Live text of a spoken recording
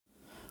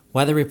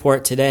Weather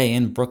report today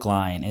in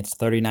Brookline. It's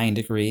 39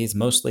 degrees,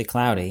 mostly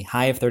cloudy.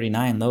 High of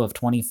 39, low of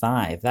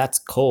 25. That's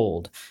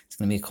cold. It's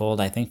going to be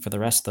cold, I think, for the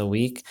rest of the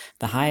week.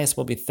 The highest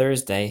will be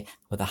Thursday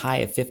with a high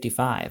of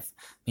 55.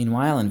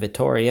 Meanwhile, in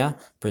Vitoria,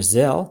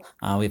 Brazil,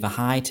 we have a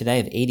high today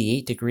of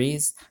 88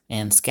 degrees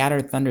and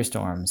scattered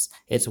thunderstorms.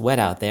 It's wet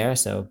out there,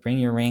 so bring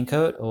your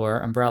raincoat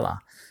or umbrella.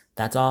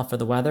 That's all for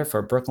the weather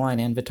for Brookline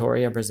and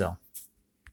Vitoria, Brazil.